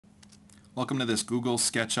Welcome to this Google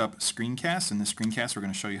SketchUp screencast. In this screencast, we're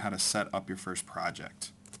going to show you how to set up your first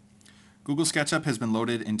project. Google SketchUp has been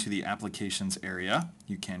loaded into the Applications area.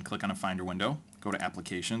 You can click on a Finder window, go to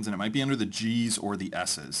Applications, and it might be under the G's or the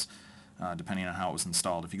S's, depending on how it was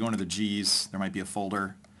installed. If you go into the G's, there might be a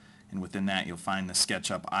folder, and within that you'll find the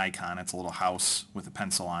SketchUp icon. It's a little house with a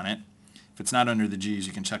pencil on it. If it's not under the G's,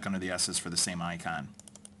 you can check under the S's for the same icon.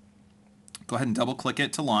 Go ahead and double-click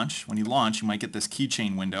it to launch. When you launch, you might get this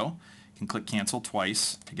keychain window. You can click Cancel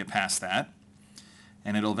twice to get past that,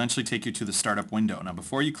 and it'll eventually take you to the startup window. Now,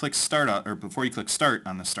 before you click Start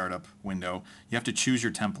on the startup window, you have to choose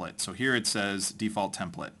your template. So here it says Default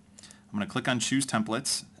Template. I'm going to click on Choose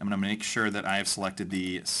Templates. I'm going to make sure that I have selected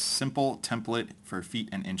the Simple Template for feet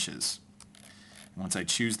and inches. And once I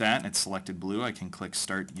choose that and it's selected blue, I can click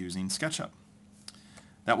Start using SketchUp.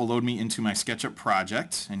 That will load me into my SketchUp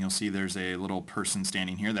project, and you'll see there's a little person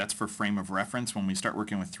standing here. That's for frame of reference. When we start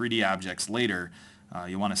working with 3D objects later,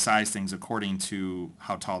 you want to size things according to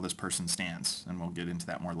how tall this person stands, and we'll get into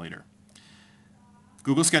that more later.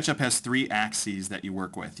 Google SketchUp has three axes that you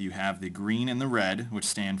work with. You have the green and the red, which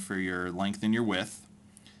stand for your length and your width,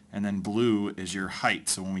 and then blue is your height.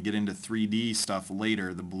 So when we get into 3D stuff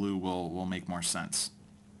later, the blue will make more sense.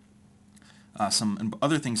 Some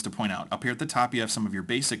other things to point out. Up here at the top you have some of your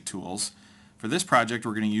basic tools. For this project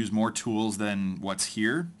we're going to use more tools than what's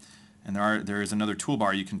here, and there is another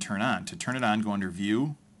toolbar you can turn on. To turn it on, go under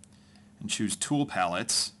View and choose Tool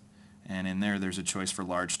Palettes, and in there's a choice for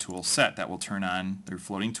Large Tool Set. That will turn on their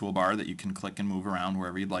floating toolbar that you can click and move around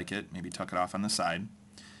wherever you'd like it, maybe tuck it off on the side.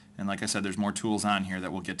 And like I said, there's more tools on here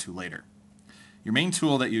that we'll get to later. Your main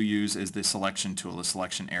tool that you use is the selection tool, the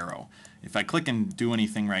selection arrow. If I click and do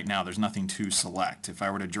anything right now, there's nothing to select. If I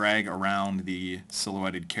were to drag around the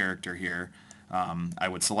silhouetted character here, I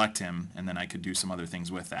would select him, and then I could do some other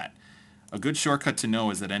things with that. A good shortcut to know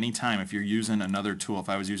is that any time if you're using another tool, if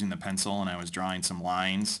I was using the pencil and I was drawing some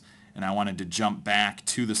lines and I wanted to jump back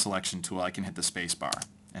to the selection tool, I can hit the space bar,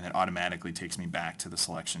 and it automatically takes me back to the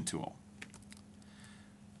selection tool.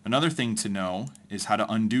 Another thing to know is how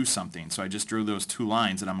to undo something. So I just drew those two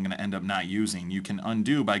lines that I'm going to end up not using. You can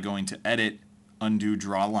undo by going to Edit, Undo,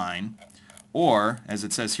 Draw Line, or, as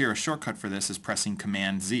it says here, a shortcut for this is pressing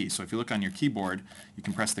Command Z. So if you look on your keyboard, you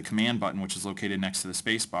can press the Command button, which is located next to the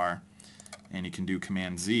space bar, and you can do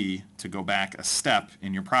Command Z to go back a step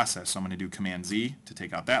in your process. So I'm going to do Command Z to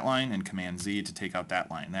take out that line and Command Z to take out that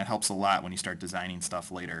line. That helps a lot when you start designing stuff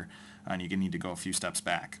later, and you need to go a few steps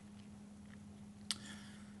back.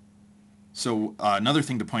 So another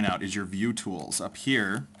thing to point out is your view tools. Up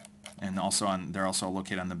here, and they're also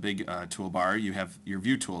located on the big toolbar, you have your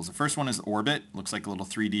view tools. The first one is Orbit, looks like a little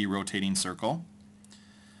 3D rotating circle.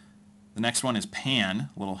 The next one is Pan,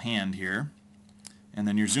 a little hand here. And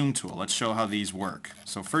then your Zoom tool. Let's show how these work.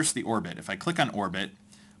 So first the Orbit. If I click on Orbit,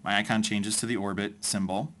 my icon changes to the Orbit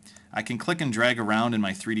symbol. I can click and drag around in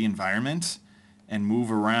my 3D environment and move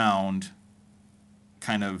around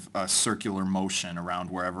kind of a circular motion around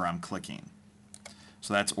wherever I'm clicking.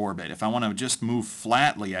 So that's Orbit. If I want to just move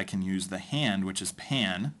flatly, I can use the hand, which is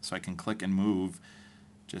Pan, so I can click and move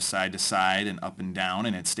just side to side and up and down,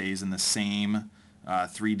 and it stays in the same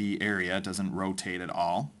 3D area. It doesn't rotate at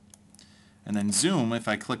all. And then Zoom, if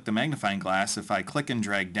I click the magnifying glass, if I click and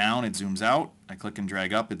drag down, it zooms out. I click and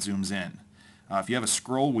drag up, it zooms in. If you have a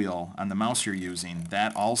scroll wheel on the mouse you're using,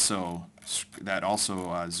 that also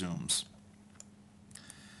zooms.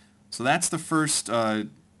 So that's the first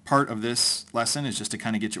part of this lesson, is just to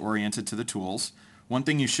kind of get you oriented to the tools. One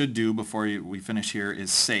thing you should do before we finish here is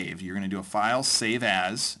save. You're going to do a File, Save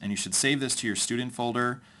As, and you should save this to your student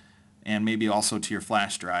folder and maybe also to your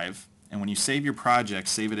flash drive. And when you save your project,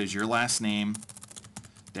 save it as your last name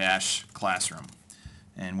 - classroom.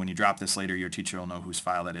 And when you drop this later, your teacher will know whose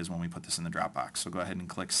file that is when we put this in the Dropbox. So go ahead and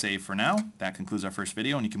click Save for now. That concludes our first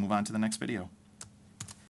video, and you can move on to the next video.